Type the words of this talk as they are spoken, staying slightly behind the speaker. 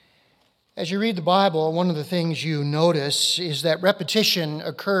As you read the Bible, one of the things you notice is that repetition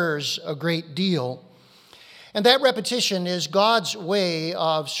occurs a great deal. And that repetition is God's way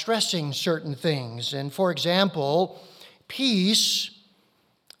of stressing certain things. And for example, peace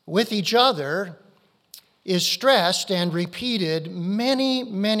with each other is stressed and repeated many,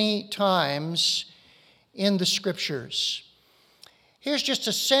 many times in the Scriptures. Here's just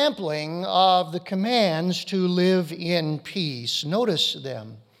a sampling of the commands to live in peace. Notice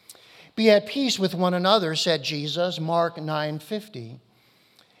them. Be at peace with one another, said Jesus, Mark 9:50.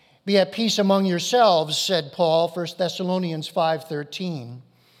 Be at peace among yourselves, said Paul, 1 Thessalonians 5:13.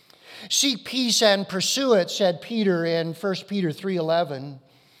 Seek peace and pursue it, said Peter in 1 Peter 3:11.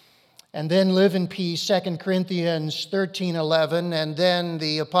 And then live in peace, 2 Corinthians 13:11. And then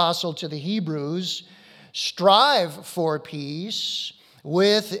the apostle to the Hebrews, strive for peace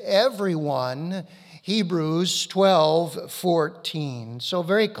with everyone, Hebrews 12:14. So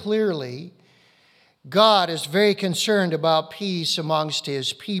very clearly, God is very concerned about peace amongst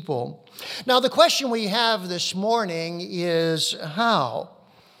his people. Now, the question we have this morning is how?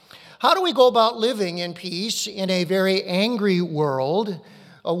 How do we go about living in peace in a very angry world,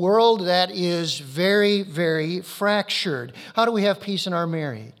 a world that is very, very fractured? How do we have peace in our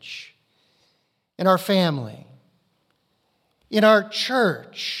marriage, in our family, in our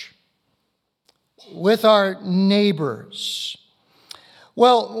church, with our neighbors?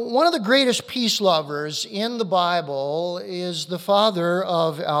 Well, one of the greatest peace lovers in the Bible is the father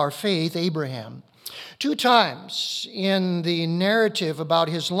of our faith, Abraham. 2 times in the narrative about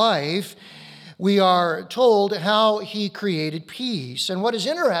his life, we are told how he created peace. And what is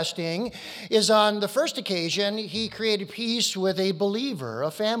interesting is on the first occasion, he created peace with a believer,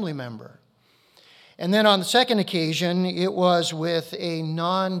 a family member. And then on the second occasion, it was with a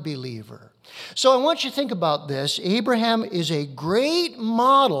non-believer. So I want you to think about this. Abraham is a great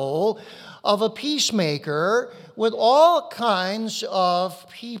model of a peacemaker with all kinds of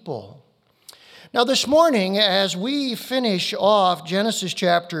people. Now this morning, as we finish off Genesis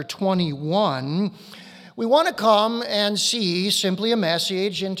chapter 21, we want to come and see simply a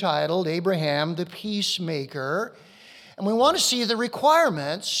message entitled Abraham the Peacemaker. And we want to see the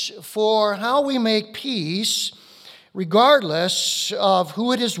requirements for how we make peace regardless of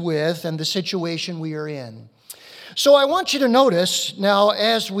who it is with and the situation we are in. So I want you to notice now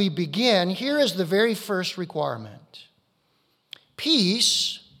as we begin, here is the very first requirement.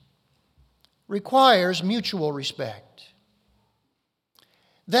 Peace requires mutual respect.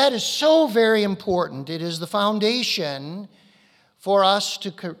 That is so very important. It is the foundation for us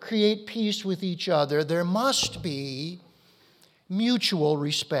to create peace with each other. There must be mutual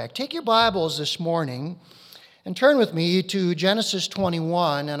respect. Take your Bibles this morning and turn with me to Genesis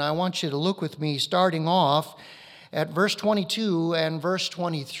 21, and I want you to look with me starting off at verse 22 and verse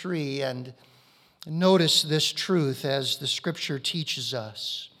 23, and notice this truth as the Scripture teaches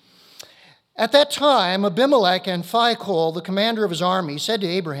us. At that time, Abimelech and Phicol, the commander of his army, said to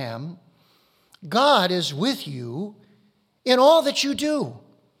Abraham, God is with you in all that you do.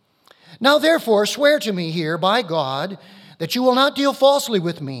 Now therefore swear to me here by God that you will not deal falsely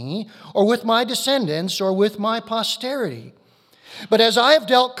with me, or with my descendants, or with my posterity. But as I have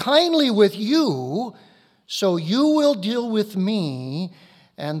dealt kindly with you, so you will deal with me,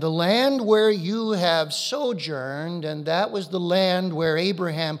 and the land where you have sojourned, and that was the land where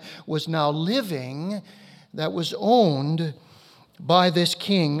Abraham was now living, that was owned by this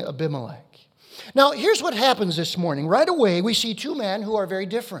king Abimelech. Now, here's what happens this morning. Right away, we see 2 men who are very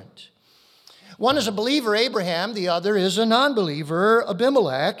different. One is a believer, Abraham. The other is a non-believer,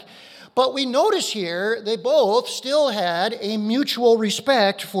 Abimelech. But we notice here they both still had a mutual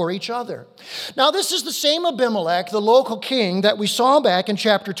respect for each other. Now, this is the same Abimelech, the local king that we saw back in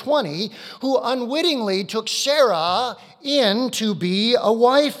chapter 20, who unwittingly took Sarah in to be a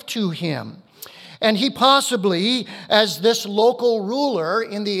wife to him. And he possibly, as this local ruler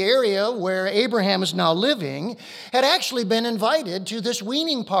in the area where Abraham is now living, had actually been invited to this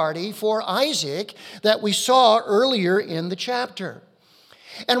weaning party for Isaac that we saw earlier in the chapter.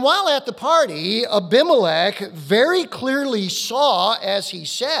 And while at the party, Abimelech very clearly saw, as he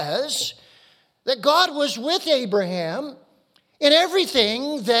says, that God was with Abraham in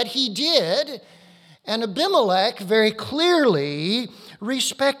everything that he did, and Abimelech very clearly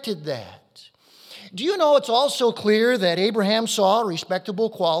respected that. Do you know it's also clear that Abraham saw respectable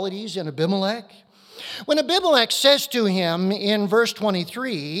qualities in Abimelech? When Abimelech says to him in verse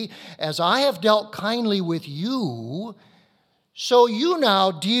 23, as I have dealt kindly with you, so you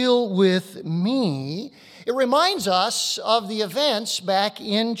now deal with me, it reminds us of the events back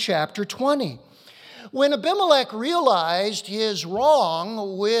in chapter 20, When Abimelech realized his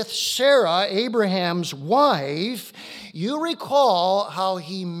wrong with Sarah, Abraham's wife, you recall how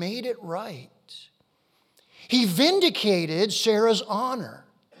he made it right. He vindicated Sarah's honor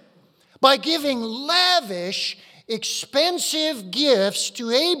by giving lavish, expensive gifts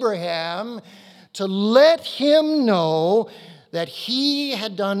to Abraham to let him know that he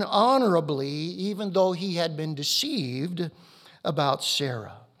had done honorably, even though he had been deceived about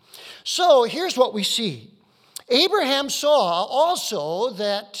Sarah. So here's what we see. Abraham saw also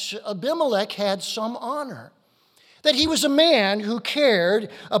that Abimelech had some honor, that he was a man who cared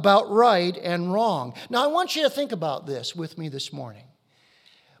about right and wrong. Now, I want you to think about this with me this morning.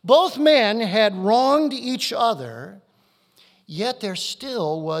 Both men had wronged each other, yet there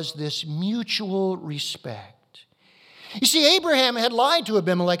still was this mutual respect. You see, Abraham had lied to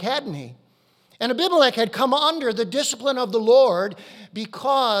Abimelech, hadn't he? And Abimelech had come under the discipline of the Lord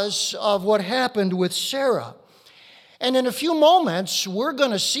because of what happened with Sarah. And in a few moments, we're going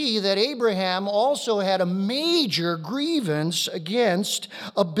to see that Abraham also had a major grievance against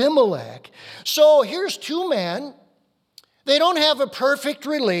Abimelech. So here's two men. They don't have a perfect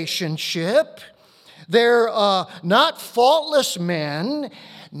relationship. They're not faultless men.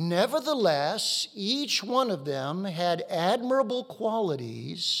 Nevertheless, each one of them had admirable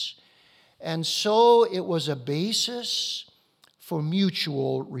qualities, and so it was a basis for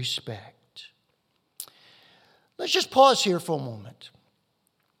mutual respect. Let's just pause here for a moment.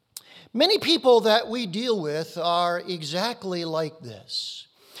 Many people that we deal with are exactly like this.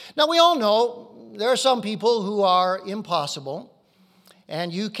 Now, we all know there are some people who are impossible,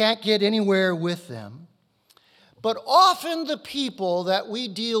 and you can't get anywhere with them. But often the people that we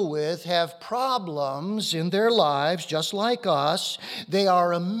deal with have problems in their lives, just like us. They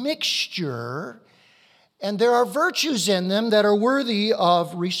are a mixture, and there are virtues in them that are worthy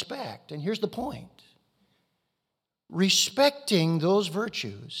of respect. And here's the point. Respecting those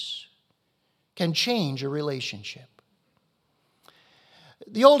virtues can change a relationship.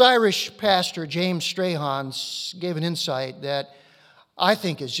 The old Irish pastor, James Strahan, gave an insight that I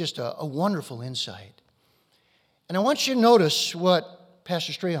think is just a wonderful insight. And I want you to notice what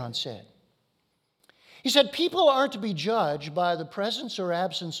Pastor Strahan said. He said, people aren't to be judged by the presence or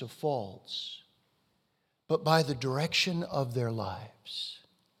absence of faults, but by the direction of their lives.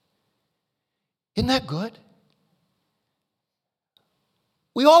 Isn't that good?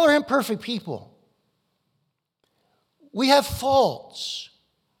 We all are imperfect people. We have faults.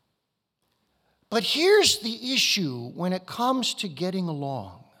 But here's the issue when it comes to getting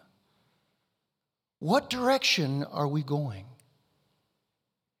along. What direction are we going?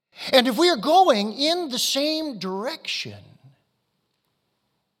 And if we are going in the same direction,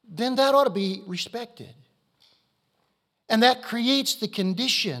 then that ought to be respected. And that creates the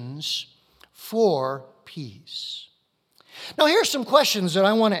conditions for peace. Now, here's some questions that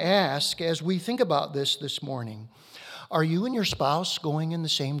I want to ask as we think about this morning. Are you and your spouse going in the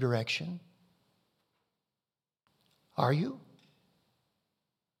same direction? Are you?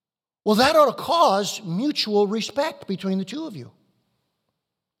 Well, that ought to cause mutual respect between the two of you.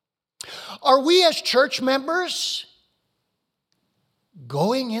 Are we as church members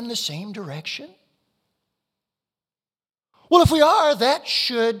going in the same direction? Well, if we are, that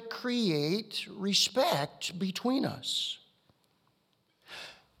should create respect between us.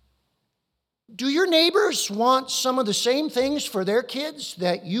 Do your neighbors want some of the same things for their kids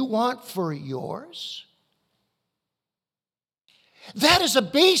that you want for yours? That is a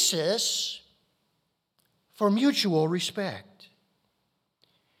basis for mutual respect.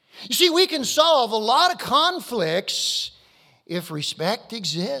 You see, we can solve a lot of conflicts if respect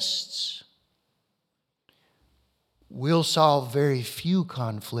exists. We'll solve very few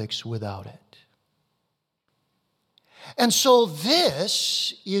conflicts without it. And so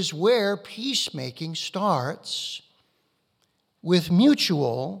this is where peacemaking starts, with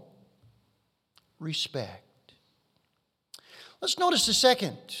mutual respect. Let's notice the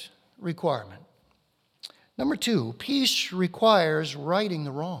second requirement. Number 2, peace requires righting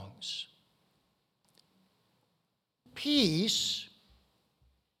the wrongs. Peace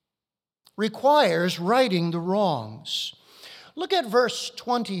requires righting the wrongs. Look at verse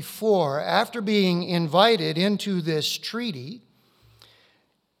 24. After being invited into this treaty,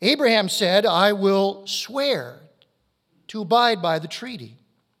 Abraham said, I will swear to abide by the treaty.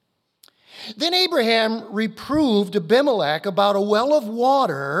 Then Abraham reproved Abimelech about a well of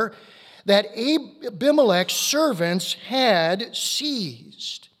water that Abimelech's servants had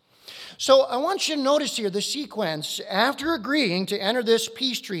seized. So I want you to notice here the sequence. After agreeing to enter this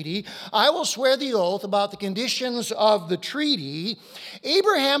peace treaty, I will swear the oath about the conditions of the treaty.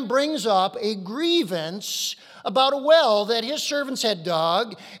 Abraham brings up a grievance about a well that his servants had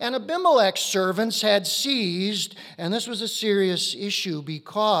dug and Abimelech's servants had seized. And this was a serious issue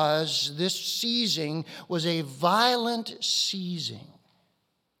because this seizing was a violent seizing.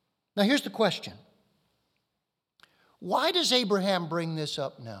 Now here's the question. Why does Abraham bring this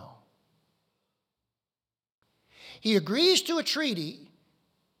up now? He agrees to a treaty,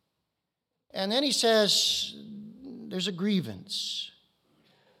 and then he says, there's a grievance,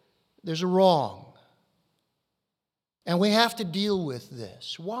 there's a wrong, and we have to deal with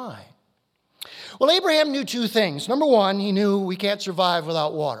this. Why? Well, Abraham knew two things. Number one, he knew we can't survive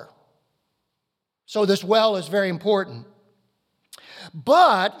without water. So this well is very important.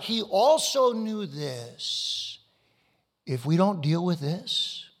 But he also knew this. If we don't deal with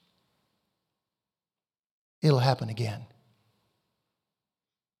this, it'll happen again.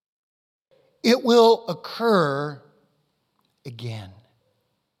 It will occur again.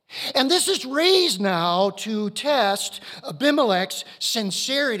 And this is raised now to test Abimelech's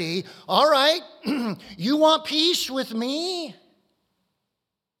sincerity. All right, you want peace with me?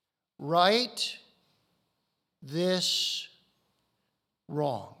 Right this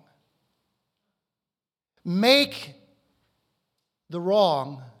wrong. Make the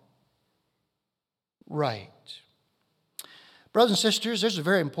wrong right. Brothers and sisters, there's a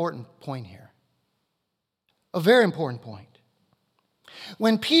very important point here. A very important point.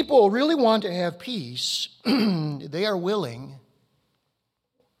 When people really want to have peace, they are willing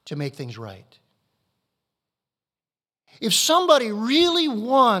to make things right. If somebody really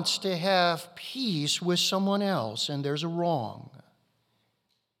wants to have peace with someone else and there's a wrong,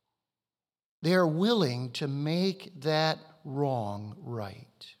 they are willing to make that wrong right.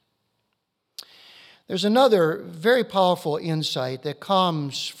 There's another very powerful insight that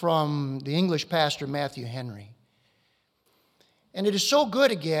comes from the English pastor Matthew Henry. And it is so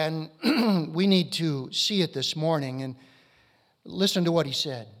good again, we need to see it this morning and listen to what he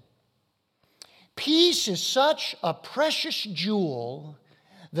said. Peace is such a precious jewel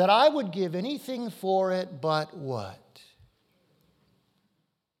that I would give anything for it but what?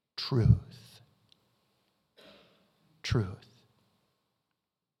 Truth. Truth.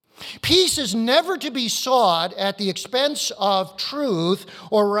 Peace is never to be sought at the expense of truth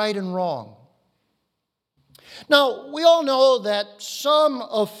or right and wrong. Now, we all know that some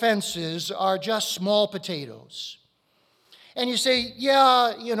offenses are just small potatoes. And you say,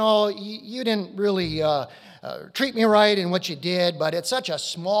 yeah, you didn't really treat me right in what you did, but it's such a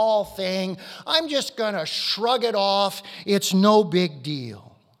small thing. I'm just going to shrug it off. It's no big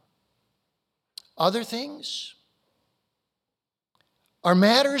deal. Other things are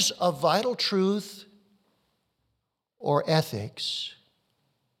matters of vital truth or ethics,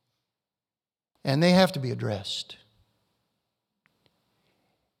 and they have to be addressed,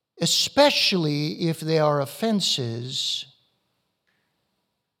 especially if they are offenses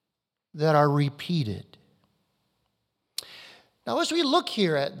that are repeated. Now, as we look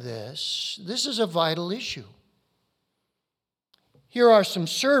here at this is a vital issue. Here are some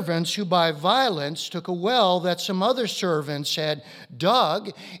servants who by violence took a well that some other servants had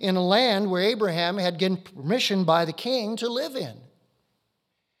dug in a land where Abraham had given permission by the king to live in.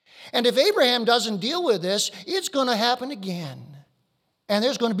 And if Abraham doesn't deal with this, it's going to happen again. And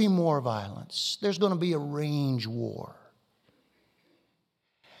there's going to be more violence. There's going to be a range war.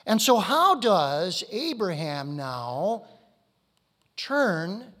 And so how does Abraham now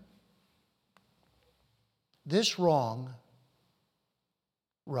turn this wrong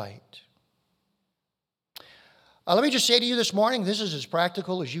right? Let me just say to you this morning, this is as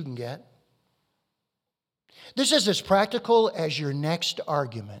practical as you can get. This is as practical as your next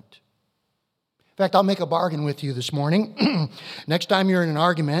argument. In fact, I'll make a bargain with you this morning. Next time you're in an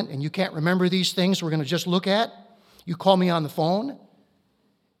argument and you can't remember these things we're going to just look at, you call me on the phone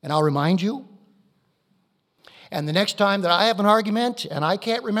and I'll remind you. And the next time that I have an argument and I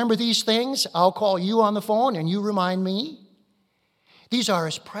can't remember these things, I'll call you on the phone and you remind me. These are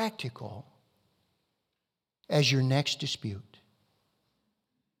as practical as your next dispute.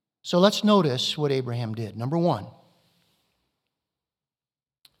 So let's notice what Abraham did. Number one,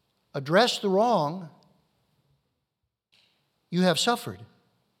 address the wrong you have suffered.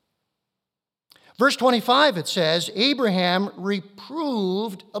 Verse 25, it says, Abraham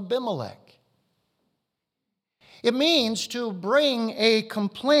reproved Abimelech. It means to bring a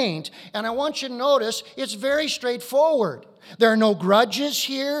complaint. And I want you to notice it's very straightforward. There are no grudges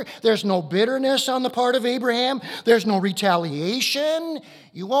here. There's no bitterness on the part of Abraham. There's no retaliation.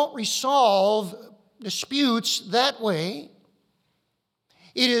 You won't resolve disputes that way.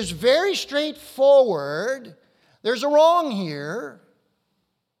 It is very straightforward. There's a wrong here.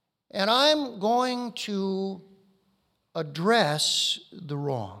 And I'm going to address the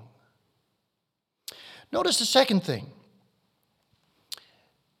wrong. Notice the second thing.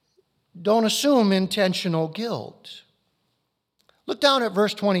 Don't assume intentional guilt. Look down at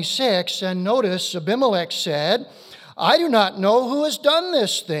verse 26 and notice Abimelech said, I do not know who has done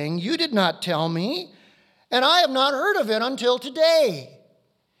this thing. You did not tell me, and I have not heard of it until today.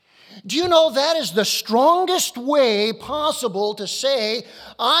 Do you know that is the strongest way possible to say,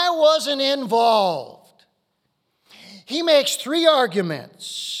 I wasn't involved? He makes three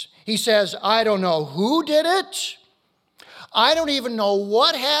arguments. He says, I don't know who did it. I don't even know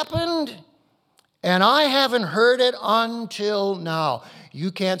what happened. And I haven't heard it until now.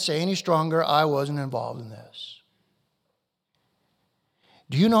 You can't say any stronger, I wasn't involved in this.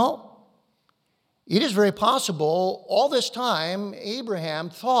 Do you know? It is very possible all this time Abraham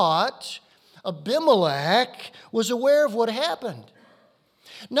thought Abimelech was aware of what happened.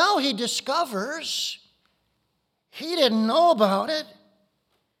 Now he discovers he didn't know about it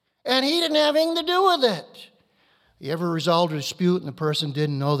and he didn't have anything to do with it. You ever resolved a dispute and the person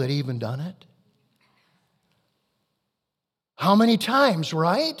didn't know that he even done it? How many times,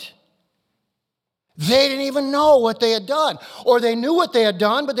 right? They didn't even know what they had done. Or they knew what they had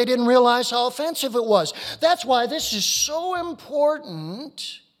done, but they didn't realize how offensive it was. That's why this is so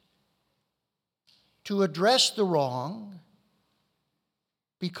important to address the wrong,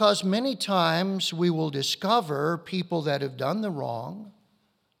 because many times we will discover people that have done the wrong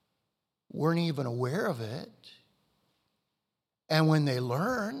weren't even aware of it. And when they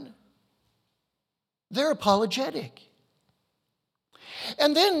learn, they're apologetic.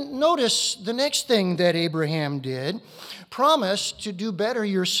 And then notice the next thing that Abraham did, promise to do better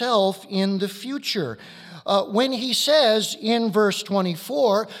yourself in the future. When he says in verse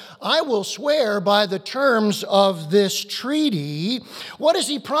 24, I will swear by the terms of this treaty, what is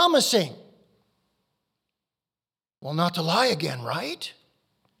he promising? Well, not to lie again, right?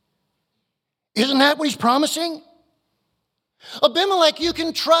 Isn't that what he's promising? Abimelech, you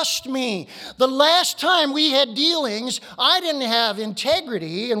can trust me. The last time we had dealings, I didn't have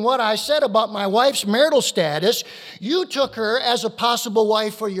integrity in what I said about my wife's marital status. You took her as a possible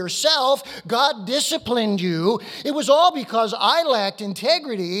wife for yourself. God disciplined you. It was all because I lacked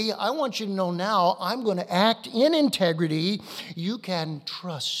integrity. I want you to know now I'm going to act in integrity. You can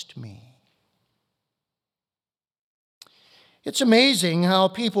trust me. It's amazing how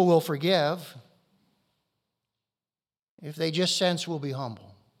people will forgive if they just sense we'll be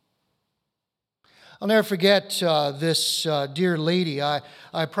humble. I'll never forget this dear lady.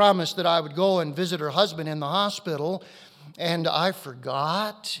 I promised that I would go and visit her husband in the hospital, and I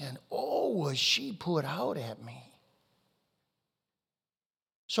forgot, and oh, was she put out at me.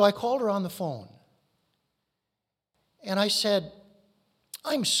 So I called her on the phone, and I said,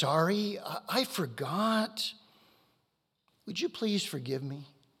 I'm sorry, I forgot. Would you please forgive me?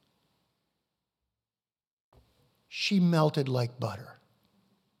 She melted like butter.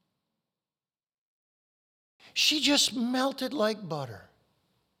 She just melted like butter.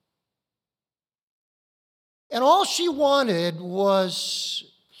 And all she wanted was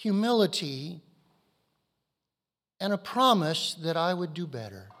humility and a promise that I would do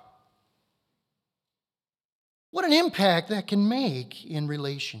better. What an impact that can make in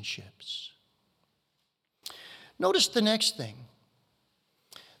relationships. Notice the next thing.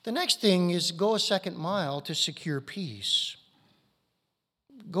 The next thing is go a second mile to secure peace.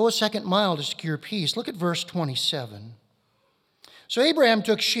 Go a second mile to secure peace. Look at verse 27. So Abraham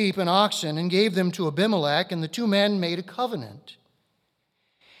took sheep and oxen and gave them to Abimelech, and the two men made a covenant.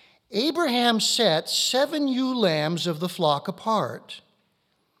 Abraham set 7 ewe lambs of the flock apart.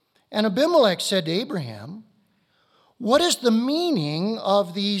 And Abimelech said to Abraham, what is the meaning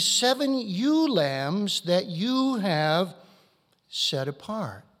of these 7 ewe lambs that you have set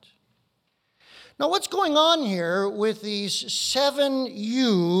apart? Now, what's going on here with these 7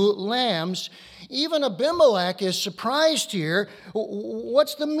 ewe lambs? Even Abimelech is surprised here.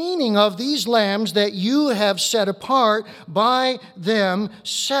 What's the meaning of these lambs that you have set apart by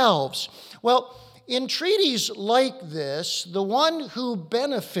themselves? Well, in treaties like this, the one who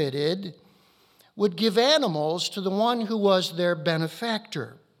benefited would give animals to the one who was their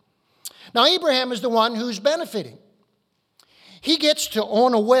benefactor. Now, Abraham is the one who's benefiting. He gets to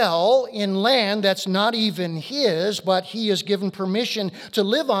own a well in land that's not even his, but he is given permission to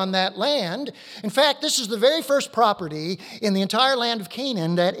live on that land. In fact, this is the very first property in the entire land of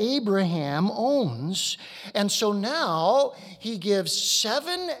Canaan that Abraham owns. And so now he gives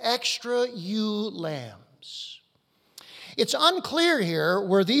 7 extra ewe lambs. It's unclear here,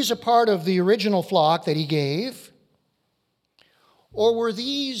 were these a part of the original flock that he gave, or were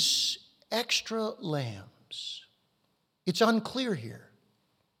these extra lambs? It's unclear here.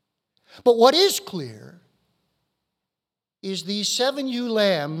 But what is clear is these 7 ewe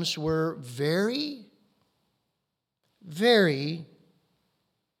lambs were very, very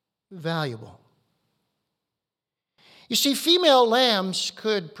valuable. You see, female lambs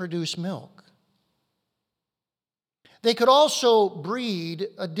could produce milk. They could also breed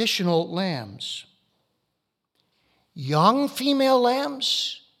additional lambs. Young female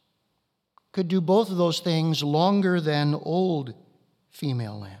lambs could do both of those things longer than old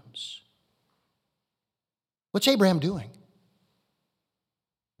female lambs. What's Abraham doing?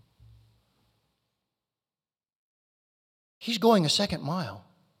 He's going a second mile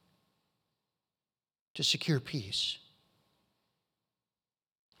to secure peace.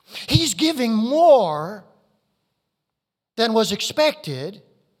 He's giving more than was expected,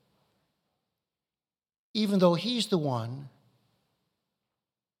 even though he's the one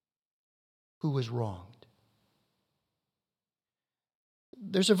who was wronged.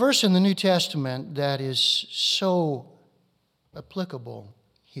 There's a verse in the New Testament that is so applicable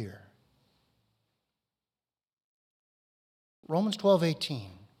here. Romans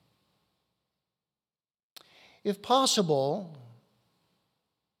 12:18. If possible,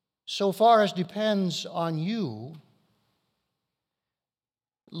 so far as depends on you,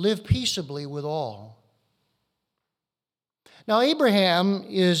 live peaceably with all. Now, Abraham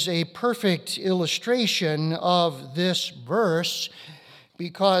is a perfect illustration of this verse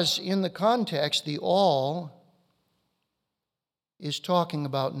because in the context, the all is talking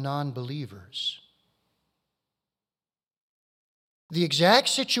about non-believers. The exact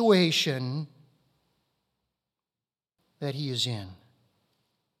situation that he is in.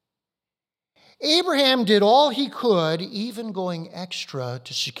 Abraham did all he could, even going extra,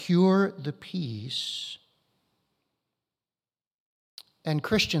 to secure the peace. And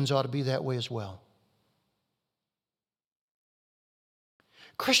Christians ought to be that way as well.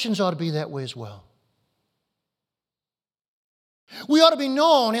 Christians ought to be that way as well. We ought to be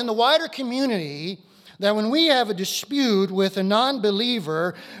known in the wider community that when we have a dispute with a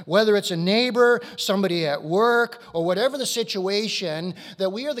non-believer, whether it's a neighbor, somebody at work, or whatever the situation,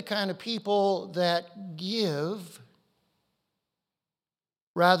 that we are the kind of people that give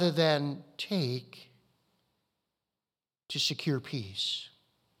rather than take to secure peace.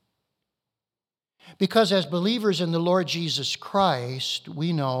 Because as believers in the Lord Jesus Christ,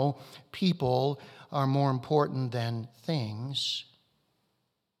 we know people are more important than things.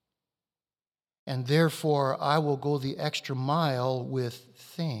 And therefore, I will go the extra mile with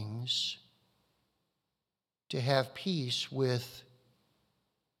things to have peace with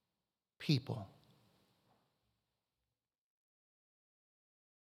people.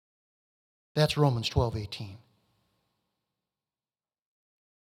 That's Romans 12:18.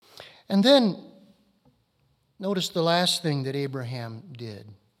 And then, notice the last thing that Abraham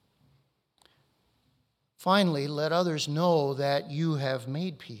did. Finally, let others know that you have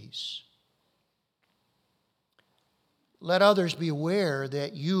made peace. Let others be aware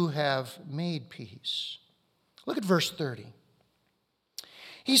that you have made peace. Look at verse 30.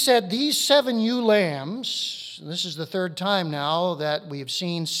 He said, these 7 ewe lambs, this is the third time now that we have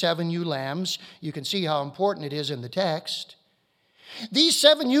seen 7 ewe lambs. You can see how important it is in the text. These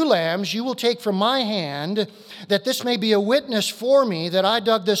 7 ewe lambs you will take from my hand, that this may be a witness for me that I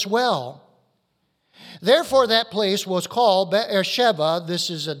dug this well. Therefore that place was called Beersheba. This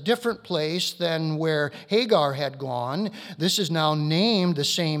is a different place than where Hagar had gone. This is now named the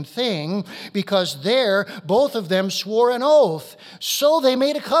same thing, because there both of them swore an oath. So they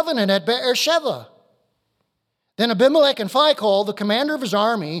made a covenant at Beersheba. Then Abimelech and Phicol, the commander of his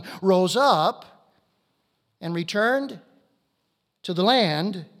army, rose up and returned to the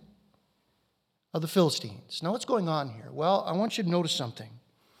land of the Philistines. Now, what's going on here? Well, I want you to notice something.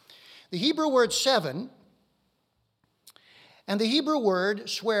 The Hebrew word 7 and the Hebrew word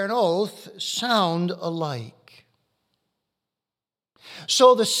swear an oath sound alike.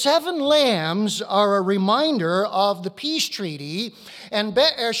 So the 7 lambs are a reminder of the peace treaty, and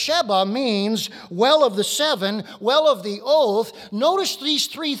Beersheba means well of the 7, well of the oath. Notice these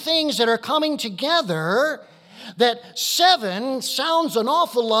 3 things that are coming together. That 7 sounds an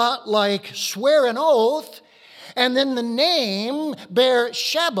awful lot like swear an oath, And then the name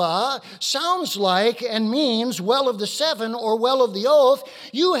Beersheba sounds like and means well of the seven or well of the oath.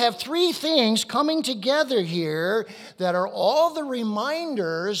 You have three things coming together here that are all the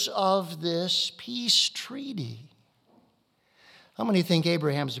reminders of this peace treaty. How many think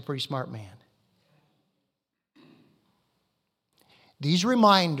Abraham's a pretty smart man? These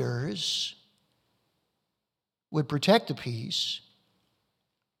reminders would protect the peace,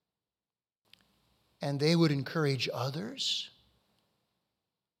 and they would encourage others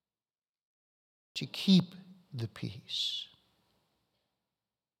to keep the peace.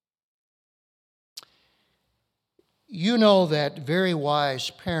 You know that very wise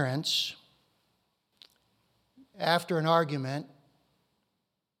parents, after an argument,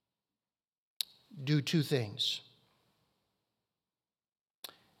 do two things.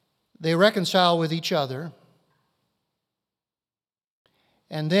 They reconcile with each other,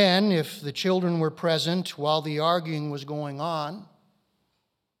 and then, if the children were present while the arguing was going on,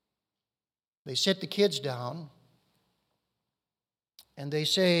 they sit the kids down and they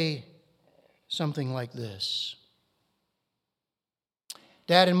say something like this: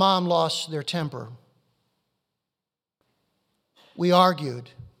 Dad and Mom lost their temper. We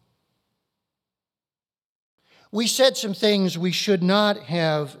argued. We said some things we should not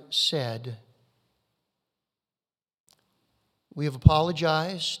have said. We have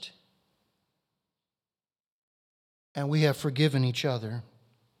apologized, and we have forgiven each other.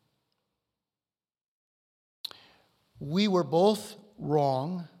 We were both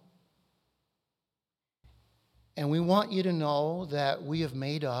wrong, and we want you to know that we have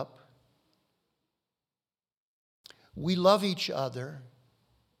made up. We love each other,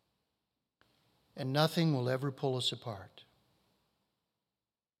 and nothing will ever pull us apart.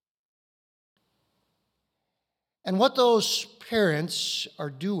 And what those parents are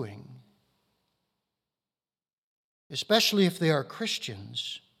doing, especially if they are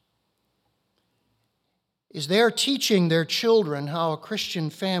Christians, is they are teaching their children how a Christian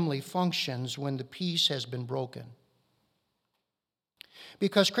family functions when the peace has been broken.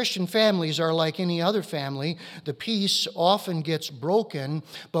 Because Christian families are like any other family. The peace often gets broken,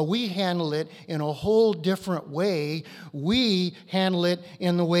 but we handle it in a whole different way. We handle it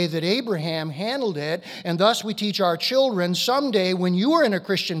in the way that Abraham handled it, and thus we teach our children, someday when you are in a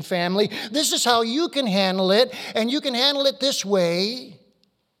Christian family, this is how you can handle it, and you can handle it this way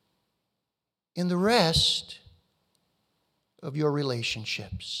in the rest of your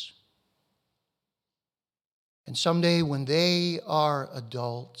relationships. And someday when they are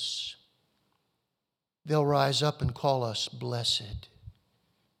adults, they'll rise up and call us blessed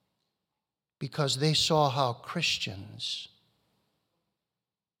because they saw how Christians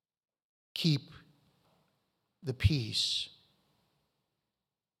keep the peace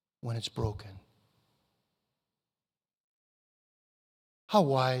when it's broken. How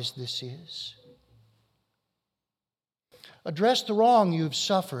wise this is. Address the wrong you've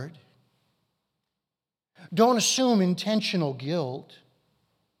suffered. Don't assume intentional guilt.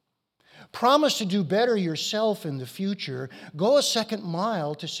 Promise to do better yourself in the future. Go a second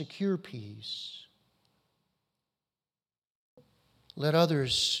mile to secure peace. Let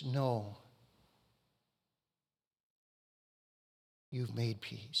others know you've made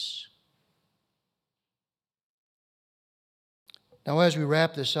peace. Now, as we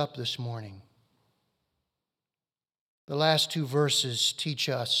wrap this up this morning, the last two verses teach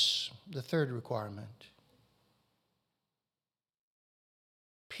us the third requirement.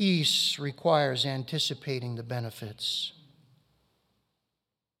 Peace requires anticipating the benefits.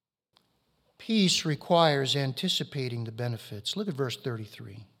 Peace requires anticipating the benefits. Look at verse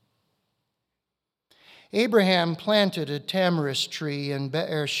 33. Abraham planted a tamarisk tree in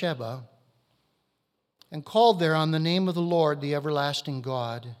Beersheba and called there on the name of the Lord, the everlasting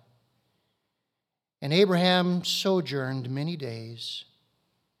God. And Abraham sojourned many days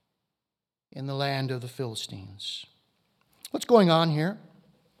in the land of the Philistines. What's going on here?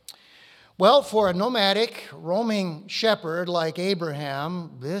 Well, for a nomadic, roaming shepherd like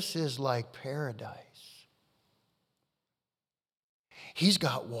Abraham, this is like paradise. He's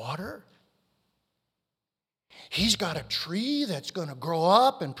got water. He's got a tree that's going to grow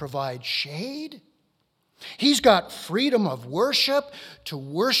up and provide shade. He's got freedom of worship to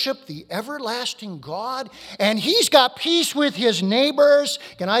worship the everlasting God. And he's got peace with his neighbors.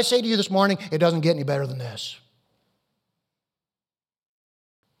 Can I say to you this morning, it doesn't get any better than this.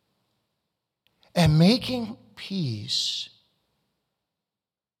 And making peace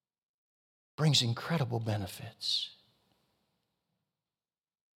brings incredible benefits.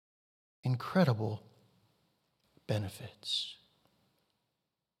 Incredible benefits.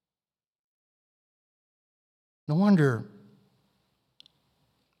 No wonder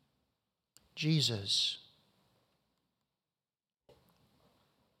Jesus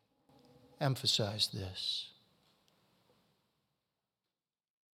emphasized this.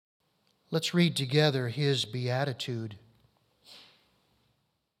 Let's read together his beatitude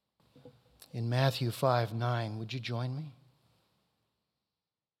in Matthew 5:9. Would you join me?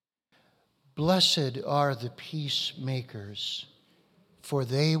 Blessed are the peacemakers, for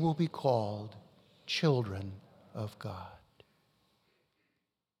they will be called children of God.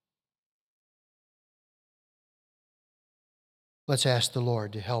 Let's ask the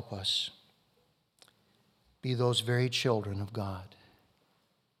Lord to help us be those very children of God.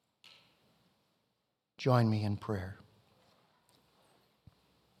 Join me in prayer.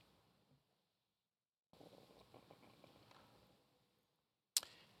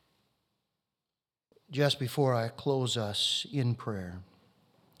 Just before I close us in prayer,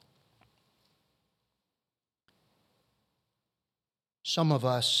 some of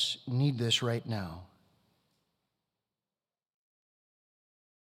us need this right now.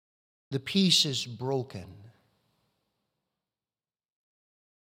 The peace is broken.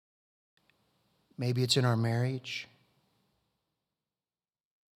 Maybe it's in our marriage.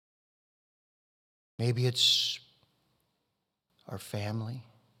 Maybe it's our family.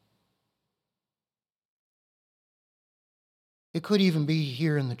 It could even be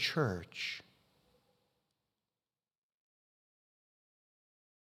here in the church.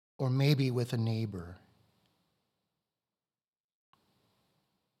 Or maybe with a neighbor.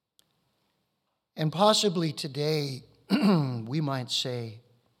 And possibly today, we might say,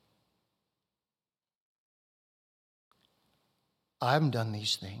 I haven't done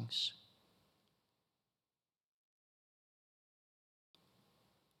these things.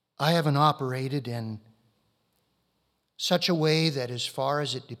 I haven't operated in such a way that as far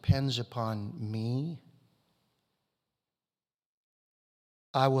as it depends upon me,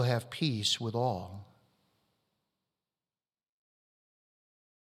 I will have peace with all.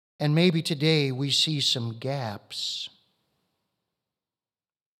 And maybe today we see some gaps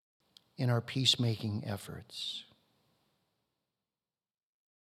in our peacemaking efforts.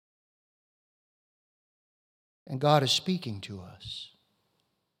 And God is speaking to us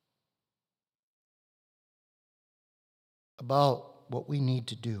about what we need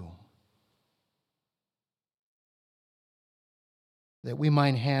to do, that we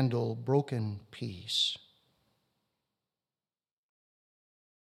might handle broken peace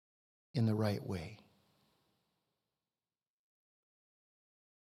in the right way.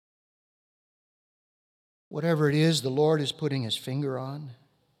 Whatever it is the Lord is putting his finger on,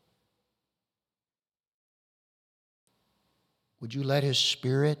 would you let his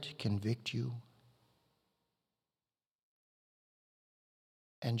Spirit convict you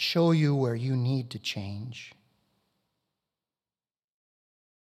and show you where you need to change?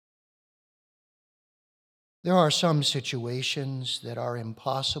 There are some situations that are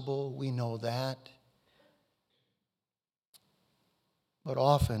impossible, we know that. But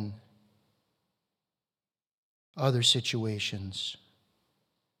often, other situations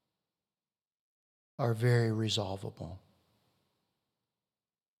are very resolvable.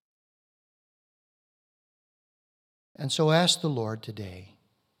 And so ask the Lord today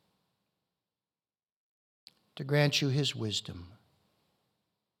to grant you his wisdom,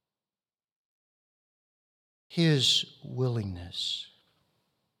 his willingness,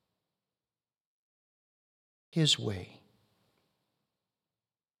 his way,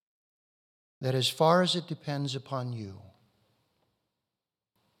 that as far as it depends upon you,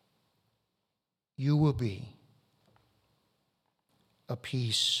 you will be a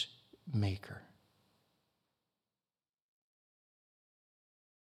peacemaker.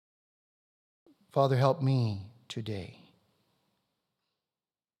 Father, help me today.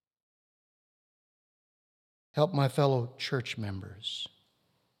 Help my fellow church members.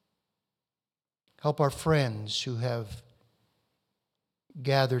 Help our friends who have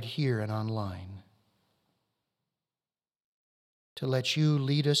gathered here and online to let you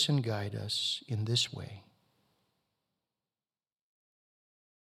lead us and guide us in this way.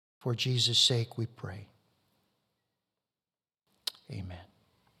 For Jesus' sake we pray. Amen.